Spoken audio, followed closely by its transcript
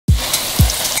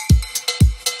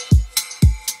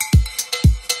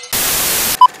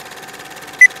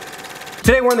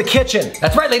Today we're in the kitchen.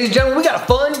 That's right, ladies and gentlemen, we got a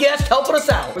fun guest helping us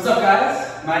out. What's up,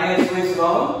 guys? My name is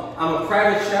Sobon. I'm a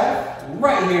private chef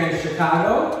right here in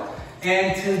Chicago.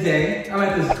 And today, I'm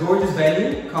at this gorgeous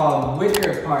venue called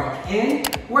Pickle Fried Inn,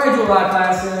 where I do a lot of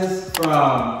classes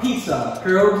from pizza,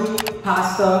 pierogi,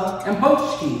 pasta, and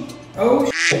pochki. Oh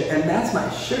shit, and that's my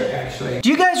shirt actually. Do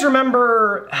you guys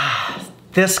remember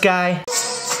this guy?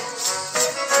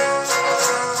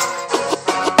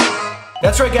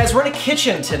 That's right, guys, we're in a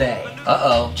kitchen today.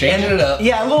 Uh-oh, changing it up.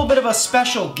 Yeah, a little bit of a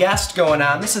special guest going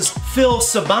on. This is Phil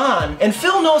Sobon, and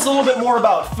Phil knows a little bit more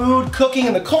about food, cooking,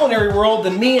 and the culinary world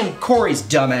than me and Corey's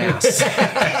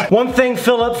dumbass. One thing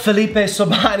Felipe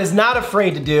Sobon is not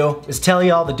afraid to do is tell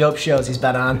you all the dope shows he's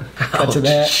been on. Cut to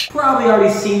that. Probably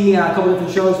already seen me on a couple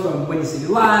different shows, from Windy City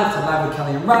Live to Live with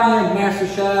Kelly and Ryan,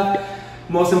 Masterchef.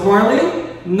 Most importantly,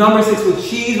 Number 6 with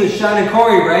Cheese with Sean and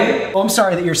Corey, right? Oh, I'm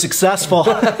sorry that you're successful.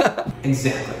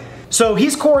 Exactly. So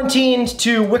he's quarantined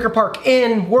to Wicker Park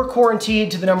Inn. We're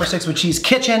quarantined to the Number 6 with Cheese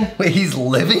kitchen. Wait, he's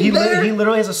living there? He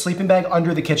literally has a sleeping bag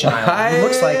under the kitchen island. It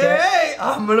looks like it. Hey,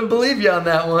 I'm gonna believe you on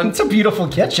that one. It's a beautiful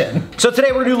kitchen. So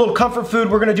today we're gonna do a little comfort food.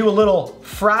 We're gonna do a little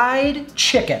fried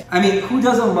chicken. I mean, who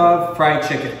doesn't love fried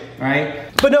chicken, right?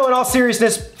 But no, in all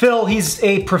seriousness, Phil, he's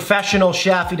a professional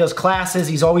chef. He does classes.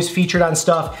 He's always featured on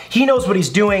stuff. He knows what he's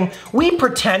doing. We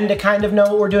pretend to kind of know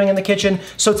what we're doing in the kitchen.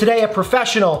 So today, a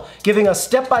professional giving us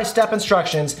step-by-step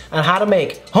instructions on how to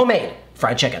make homemade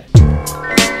fried chicken.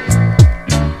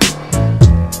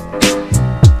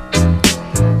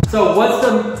 So what's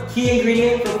the key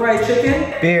ingredient for fried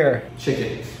chicken? Beer.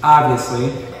 Chicken,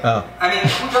 obviously. Oh. I mean,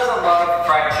 who doesn't love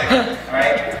fried chicken,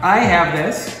 right? I have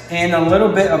this and a little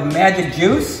bit of magic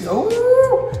juice.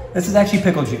 Ooh, this is actually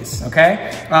pickle juice, okay?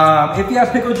 If you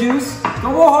have pickle juice,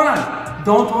 hold on.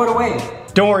 Don't throw it away.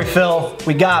 Don't worry, Phil,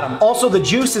 we got him. Also, the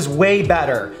juice is way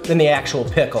better than the actual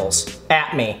pickles.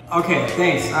 At me. Okay,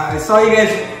 thanks. I saw you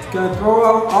guys gonna throw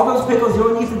out all those pickles. You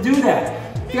don't need to do that.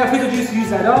 If you have pickle juice, use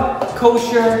that up.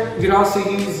 Kosher, you can also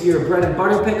use your bread and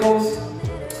butter pickles.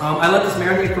 I let this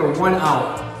marinate for 1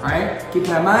 hour, right? Keep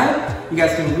that in mind. You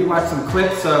guys can rewatch some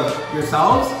clips of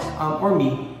yourselves, or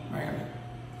me, right?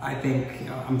 I think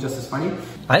I'm just as funny.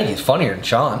 I think he's funnier than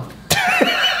Sean.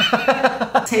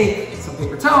 Take some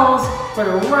paper towels, put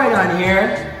it right on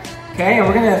here, okay? And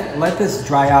we're gonna let this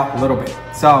dry out a little bit.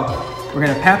 So we're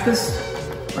gonna pat this,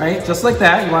 right? Just like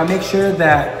that. You wanna make sure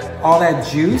that all that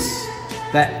juice,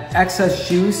 that excess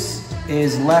juice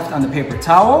is left on the paper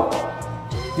towel.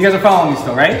 You guys are following me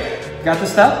still, right? You got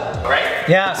this stuff? All right.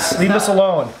 Yes, leave us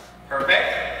alone. Perfect.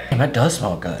 And that does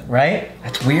smell good. Right?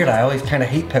 That's weird, I always kind of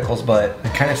hate pickles, but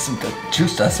the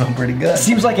juice does smell pretty good.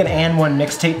 Seems like an and one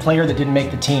mixtape player that didn't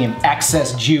make the team.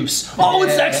 Excess juice. Oh,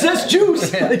 it's excess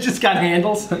juice! It just got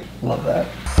handles. Love that.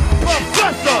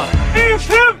 Professor! It's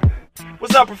him!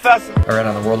 What's up, Professor? I read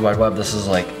on the World Wide Web, this is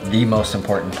like the most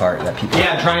important part that people...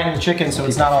 Yeah, drying the chicken so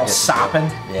it's not all sopping.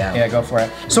 Yeah. Yeah, go for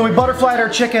it. So we butterflied our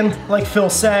chicken, like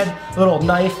Phil said. Little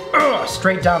knife,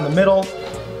 straight down the middle.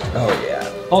 Oh yeah.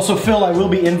 Also, Phil, I will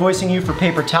be invoicing you for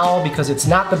paper towel because it's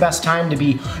not the best time to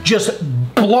be just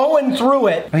blowing through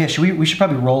it. Oh yeah, we should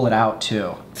probably roll it out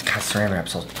too. It's got saran wrap,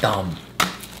 so dumb.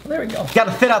 There we go.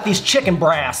 Gotta fit out these chicken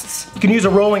breasts. You can use a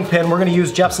rolling pin. We're gonna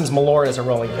use Jepson's Malort as a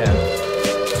rolling pin.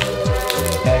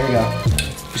 Yeah, here we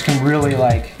go. Just can really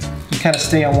you kind of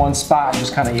stay on one spot and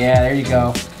just kind of, yeah, there you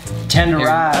go.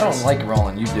 Tenderize. I don't like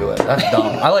rolling, you do it. That's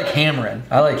dumb. I like hammering.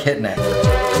 I like hitting it.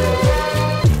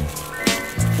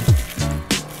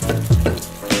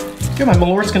 Dude, my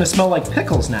Malort's gonna smell like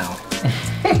pickles now.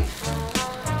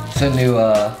 It's a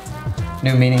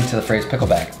new meaning to the phrase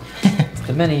pickleback.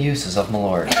 The many uses of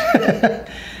Malort.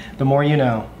 The more you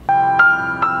know.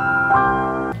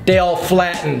 They all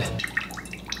flattened.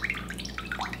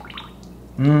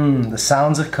 Mmm, the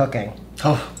sounds of cooking.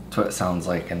 Oh, that's what it sounds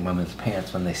like in women's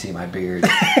pants when they see my beard.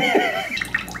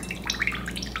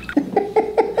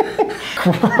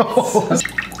 Gross.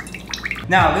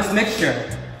 Now, this mixture,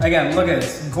 again, look at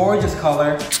this gorgeous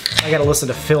color. I gotta listen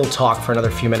to Phil talk for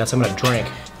another few minutes. I'm gonna drink.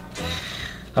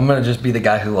 I'm gonna just be the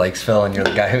guy who likes Phil and you're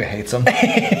the guy who hates him.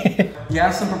 You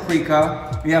have some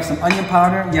paprika, you have some onion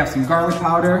powder, you have some garlic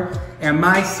powder, and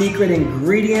my secret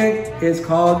ingredient is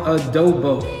called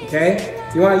Adobe, okay?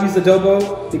 You wanna use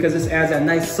Adobe because this adds that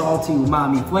nice salty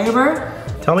umami flavor.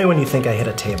 Tell me when you think I hit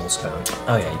a tablespoon.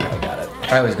 Oh yeah, you probably got it.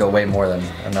 I always go way more than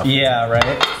enough. Yeah,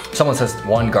 right? Someone says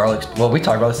 1 garlic, well, we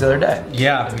talked about this the other day.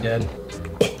 Yeah, we did.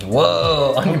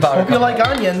 Whoa, onion powder. Hope you like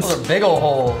onions. Those are big ol'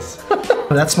 holes.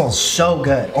 That smells so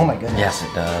good. Oh my goodness. Yes,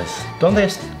 it does. Donde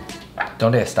está?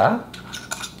 Donde está?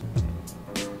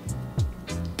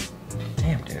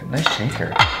 Damn, dude. Nice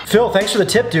shaker. Phil, thanks for the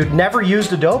tip, dude. Never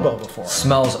used adobo before.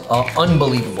 Smells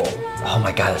unbelievable. Oh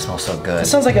my God, that smells so good. It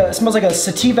smells like a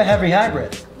sativa heavy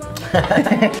hybrid.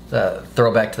 The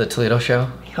throwback to the Toledo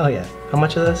show. Oh yeah. How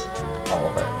much of this? All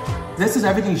of it. This is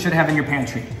everything you should have in your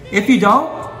pantry. If you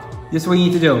don't, this is what you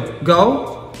need to do.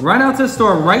 Go, run out to the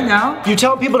store right now. You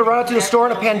tell people to run out to the store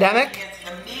in a pandemic?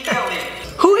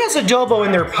 Who has adobo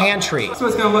in their pantry? That's what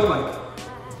it's gonna look like.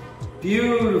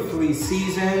 Beautifully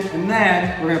seasoned, and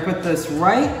then we're gonna put this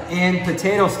right in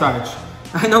potato starch.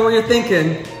 I know what you're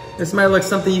thinking. This might look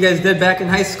something you guys did back in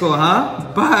high school,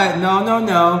 huh? But no, no,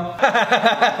 no.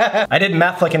 I did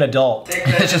meth like an adult.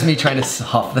 It's just me trying to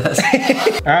solve this.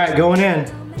 All right, going in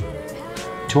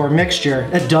to our mixture.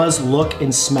 It does look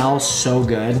and smell so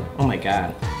good. Oh my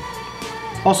God.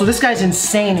 Also, this guy's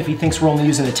insane if he thinks we're only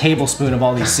using a tablespoon of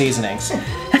all these seasonings.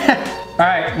 All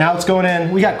right, now it's going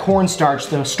in. We got cornstarch.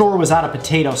 The store was out of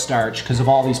potato starch because of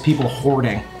all these people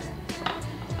hoarding.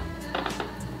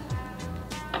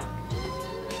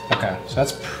 Okay, so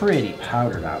that's pretty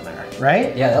powdered out there,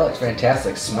 right? Yeah, that looks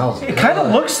fantastic. Smells good. It kind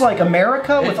of looks like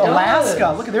America with does.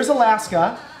 Alaska. Look, there's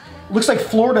Alaska. Looks like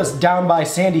Florida's down by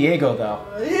San Diego, though.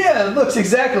 Yeah, it looks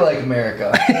exactly like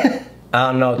America.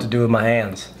 I don't know what to do with my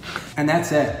hands. And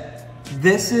that's it.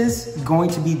 This is going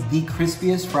to be the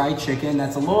crispiest fried chicken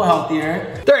that's a little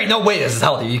healthier. There ain't no way this is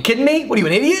healthy. Are you kidding me? What are you,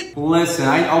 an idiot? Listen,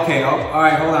 okay, all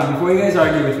right, hold on. Before you guys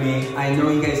argue with me, I know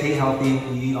you guys hate healthy.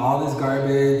 You eat all this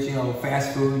garbage, you know,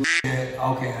 fast food shit.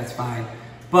 Okay, that's fine.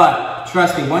 But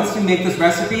trust me, once you make this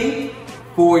recipe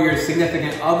for your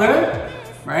significant other,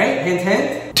 right? Hint,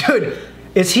 hint. Dude,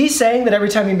 is he saying that every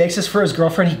time he makes this for his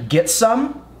girlfriend, he gets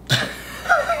some?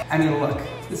 I mean, look,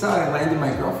 this is how I landed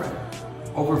my girlfriend.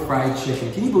 Over fried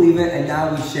chicken. Can you believe it? And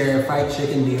now we share fried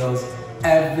chicken meals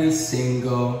every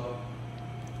single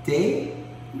day?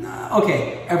 Nah,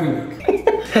 okay, every week.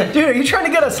 Dude, are you trying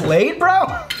to get us laid, bro?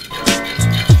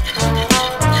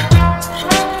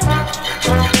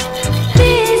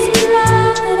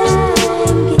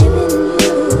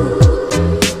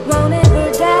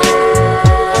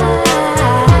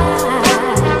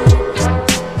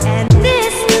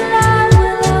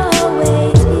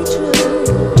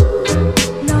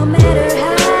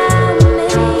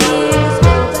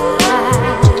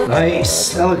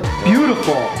 Nice, that looks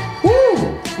beautiful.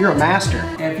 Woo, you're a master.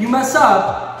 And if you mess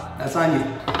up, that's on you.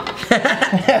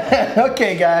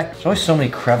 Okay, guy. There's always so many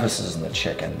crevices in the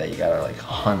chicken that you gotta like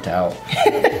hunt out.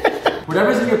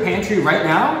 Whatever's in your pantry right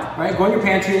now, right? Go in your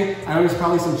pantry. I know there's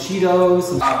probably some Cheetos,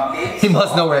 some He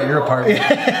must know we're at your apartment.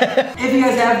 If you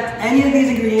guys have any of these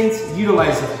ingredients,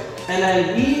 utilize them. And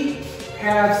then we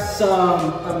have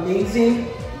some amazing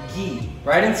ghee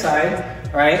right inside.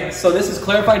 Right, so this is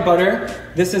clarified butter.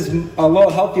 This is a little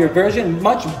healthier version,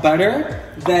 much better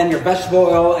than your vegetable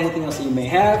oil, anything else that you may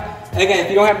have. Again, if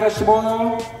you don't have vegetable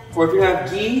oil, or if you don't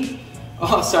have ghee,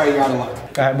 oh, sorry, you're out of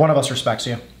luck. One of us respects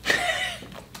you.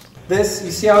 This,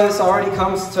 you see how this already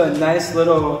comes to a nice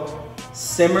little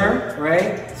simmer, right?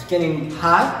 It's getting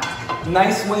hot.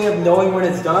 Nice way of knowing when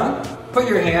it's done. Put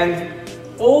your hand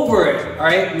over it, all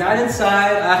right? Not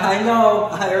inside, I know,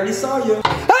 I already saw you.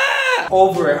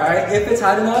 Over it, all right? If it's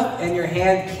hot enough and your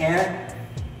hand can't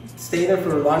stay there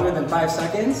for longer than 5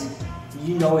 seconds,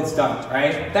 you know it's done,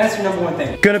 right? That's your number one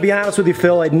thing. Gonna be honest with you,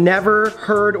 Phil, I'd never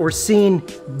heard or seen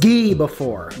ghee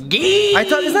before. Ghee! I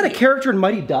thought, isn't that a character in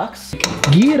Mighty Ducks?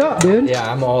 Ghee it up, dude. Yeah,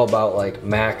 I'm all about like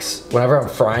whenever I'm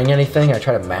frying anything, I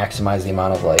try to maximize the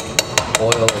amount of like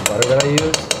oil or butter that I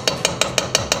use.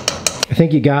 I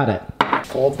think you got it.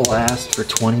 Full blast for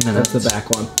 20 minutes. That's the back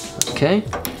one. Okay.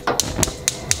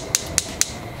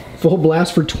 Full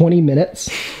blast for 20 minutes.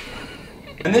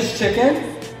 And this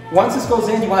chicken, once this goes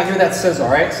in, you want to hear that sizzle,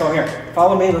 all right? So here,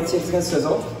 follow me. Let's see if it's gonna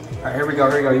sizzle. All right, here we go.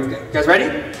 Here we go. You guys ready?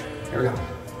 Here we go.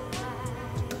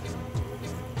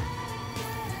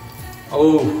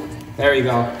 Oh, there you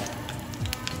go.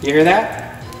 You hear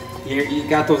that? You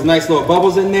got those nice little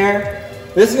bubbles in there.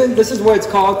 This is what it's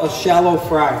called, a shallow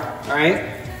fry. All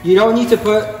right. You don't need to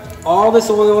put all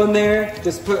this oil in there.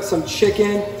 Just put some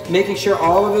chicken, making sure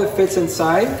all of it fits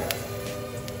inside.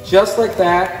 Just like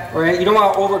that, right? You don't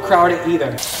want to overcrowd it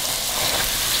either.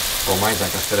 Well, mine's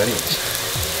not gonna fit anyways.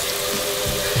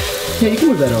 Yeah, you can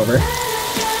move that over.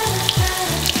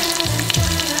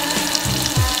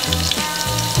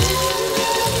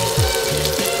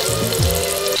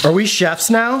 Are we chefs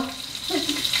now?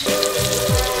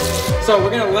 So we're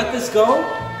gonna let this go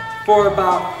for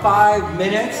about 5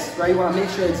 minutes, right? You wanna make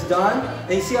sure it's done.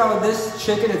 And you see how this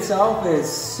chicken itself is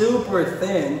super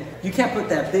thin. You can't put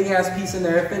that big ass piece in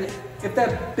there. If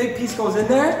that big piece goes in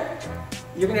there,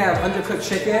 you're gonna have undercooked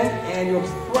chicken and you'll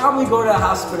probably go to the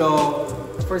hospital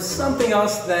for something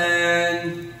else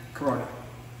than Corona.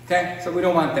 Okay, so we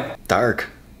don't want that. Dark,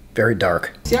 very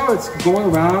dark. See how it's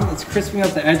going around? It's crisping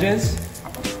up the edges.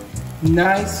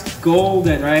 Nice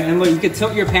golden, right? And look, you can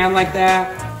tilt your pan like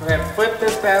that. We're gonna flip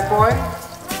this bad boy.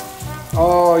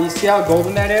 Oh, you see how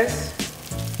golden that is?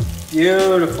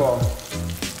 Beautiful.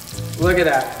 Look at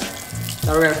that.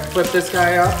 Now we're gonna flip this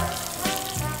guy up.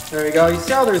 There we go. You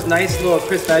see how there's nice little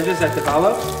crisp edges that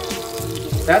develop?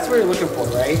 That's what you're looking for,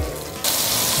 right?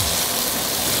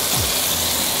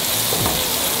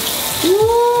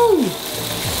 Woo!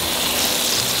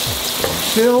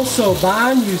 Phil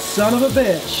Sobon, you son of a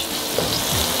bitch.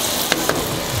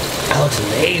 That looks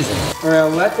amazing. We're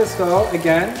gonna let this go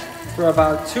again for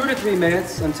about 2 to 3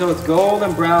 minutes until it's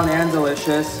golden brown and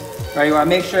delicious. Right, you wanna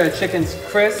make sure the chicken's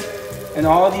crisp and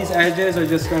all these edges are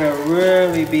just gonna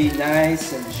really be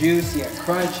nice and juicy and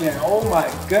crunchy and oh my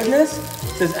goodness,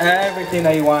 this is everything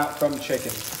that you want from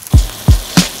chicken.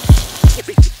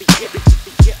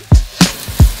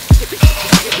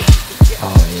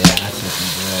 Oh yeah, that's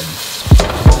looking good.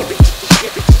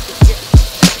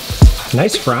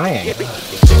 Nice frying.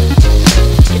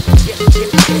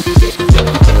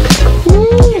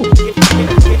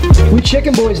 Woo! We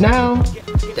chicken boys now.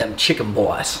 Them chicken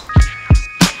boys.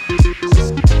 In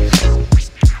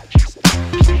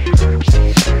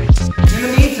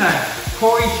the meantime,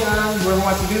 Corey, Sean, whoever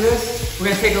wants to do this, we're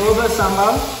gonna take a little bit of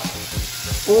sambal,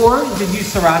 or you could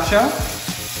use sriracha.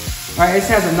 All right, this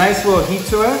has a nice little heat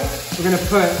to it. We're gonna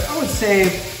put, I would say,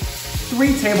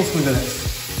 3 tablespoons of this.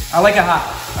 I like it hot,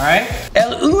 all right?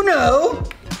 El uno,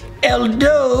 el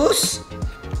dos,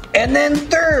 and then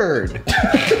third.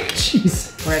 Jeez.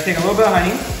 We're gonna take a little bit of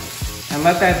honey and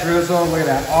let that drizzle, look at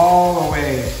that, all the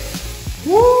way.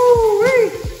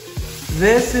 Woo-wee!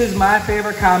 This is my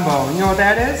favorite combo. You know what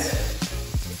that is?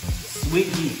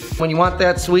 Sweet ghee. When you want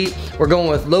that sweet, we're going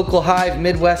with local hive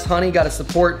Midwest honey. Got to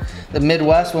support the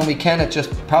Midwest when we can. It's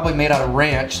just probably made out of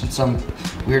ranch in some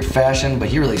weird fashion, but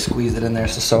he really squeezed it in there.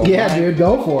 So Yeah, dude,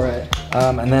 go for it.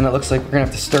 And then it looks like we're gonna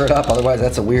have to stir it up. Otherwise,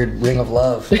 that's a weird ring of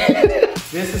love.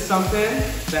 This is something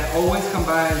that always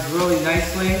combines really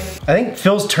nicely. I think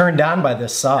Phil's turned on by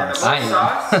this sauce. I am.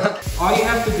 Sauce. All you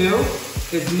have to do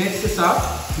is mix this up,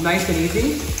 nice and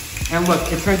easy. And look,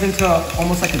 it turns into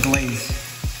almost like a glaze.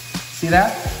 See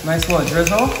that? Nice little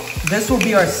drizzle. This will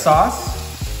be our sauce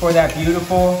for that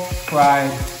beautiful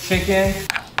fried chicken.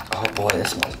 Oh boy,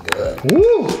 this smells good.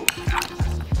 Woo!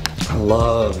 I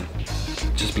love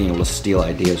just being able to steal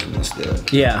ideas from this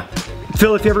dude. Yeah.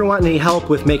 Phil, if you ever want any help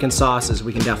with making sauces,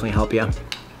 we can definitely help you.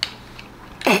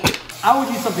 I would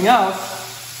use something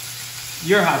else,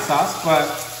 your hot sauce, but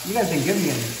you guys didn't give me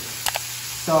any.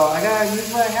 So I gotta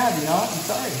use what I have, you know? I'm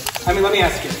sorry. I mean, let me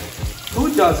ask you,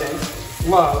 who doesn't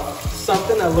love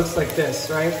something that looks like this,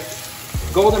 right?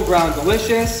 Golden brown,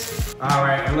 delicious. All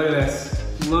right, and look at this.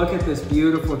 Look at this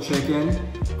beautiful chicken.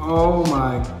 Oh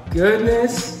my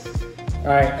goodness. All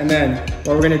right, and then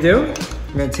what we're gonna do,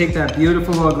 we're gonna take that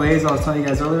beautiful little glaze I was telling you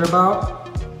guys earlier about,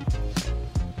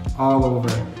 all over.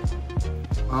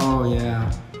 Oh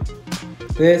yeah.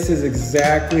 This is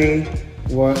exactly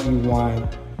what you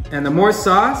want. And the more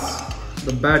sauce,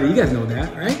 the better. You guys know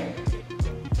that, right?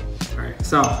 All right,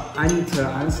 so I need to,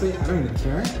 honestly, I don't even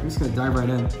care. I'm just gonna dive right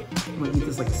in. I'm gonna eat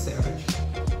this like a savage.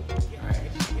 All right,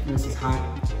 this is hot.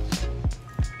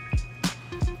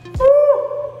 Woo!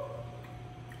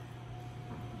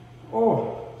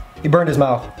 Oh. He burned his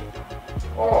mouth.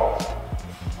 Oh.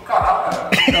 Look how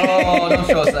hot that is. Oh, don't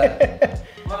show us that.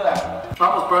 Look at that. I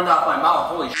almost burned off my mouth.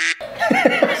 Holy shit.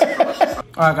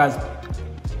 All right, guys.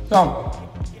 So,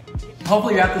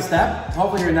 hopefully you're at this step.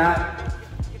 Hopefully you're not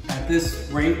at this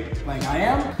rate like I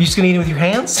am. You just gonna eat it with your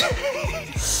hands?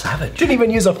 Savage. Didn't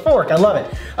even use a fork. I love it.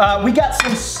 We got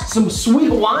some sweet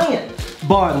Hawaiian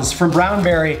buns from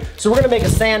Brownberry. So we're gonna make a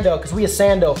sando because we a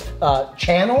sando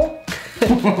channel.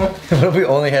 What if we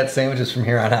only had sandwiches from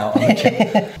here on out on the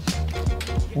channel?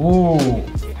 Ooh,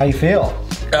 how you feel?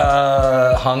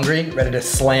 Hungry, ready to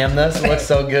slam this. It looks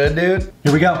so good, dude.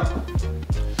 Here we go.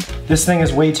 This thing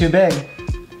is way too big.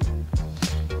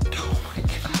 Oh my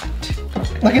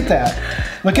god. Look at that.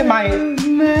 Look at my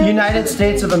United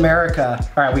States of America.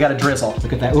 All right, we got a drizzle.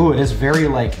 Look at that. Ooh, it is very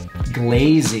like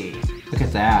glazy. Look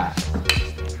at that.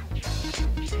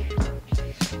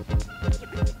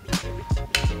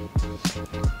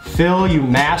 Phil, you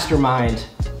mastermind.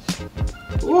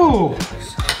 Ooh.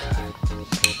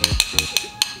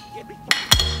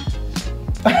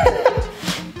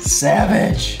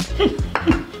 Savage.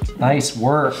 Nice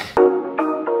work.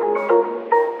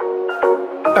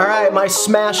 All right, my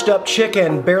smashed up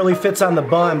chicken barely fits on the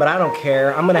bun, but I don't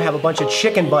care. I'm gonna have a bunch of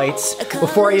chicken bites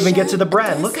before I even get to the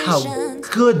bread. Look how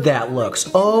good that looks.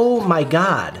 Oh my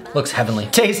God. Looks heavenly.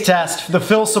 Taste test, the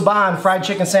Phil Sobon fried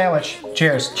chicken sandwich.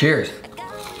 Cheers. Cheers.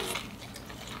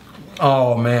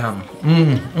 Oh man.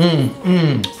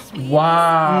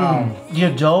 Wow. The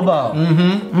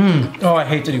adobo. Oh, I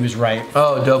hate that he was right.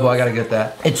 Oh, adobo, I gotta get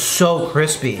that. It's so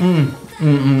crispy.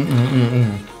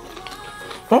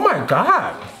 Oh my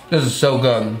God. This is so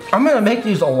good. I'm gonna make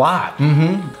these a lot.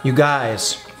 You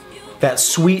guys, that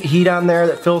sweet heat on there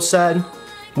that Phil said,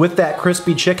 with that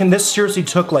crispy chicken, this seriously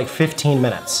took like 15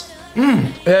 minutes. Yeah,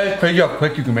 it's crazy how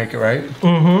quick you can make it, right?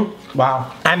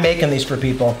 Wow. I'm making these for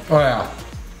people. Oh yeah.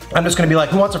 I'm just gonna be like,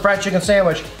 who wants a fried chicken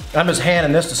sandwich? I'm just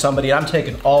handing this to somebody, I'm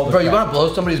taking all the Bro, you crap. wanna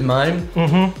blow somebody's mind?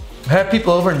 Have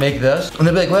people over and make this, and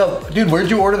they'll be like, well, dude, where'd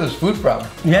you order this food from?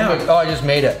 Yeah. I'm like, oh, I just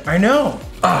made it. I know.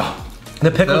 Ah, The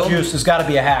pickle Phil? juice has gotta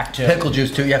be a hack too. pickle juice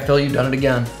too. Yeah, Phil, you've done it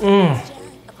again.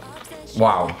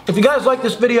 Wow. If you guys like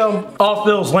this video, all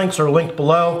Phil's links are linked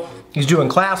below. He's doing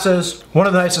classes. One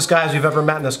of the nicest guys we've ever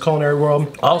met in this culinary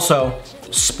world. Also,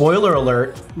 spoiler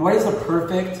alert. What is the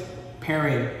perfect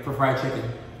pairing for fried chicken?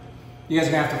 You guys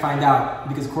are gonna have to find out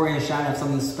because Corey and Shine have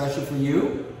something special for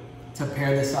you to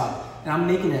pair this up. And I'm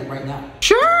making it right now.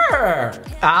 Sure,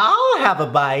 I'll have a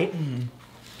bite.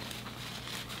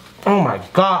 Oh my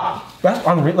God, that's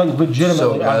unreal, like legitimately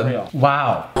So good. unreal.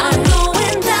 Wow. I'm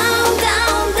going down,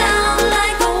 down, down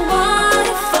like a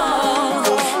waterfall.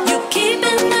 You're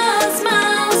keeping us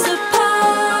miles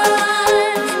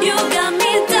apart. You got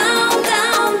me down,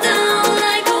 down, down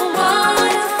like a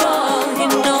waterfall. You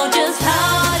know just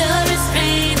how to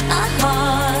restrain a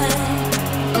heart.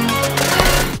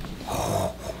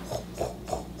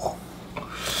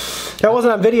 That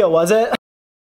wasn't on video, was it?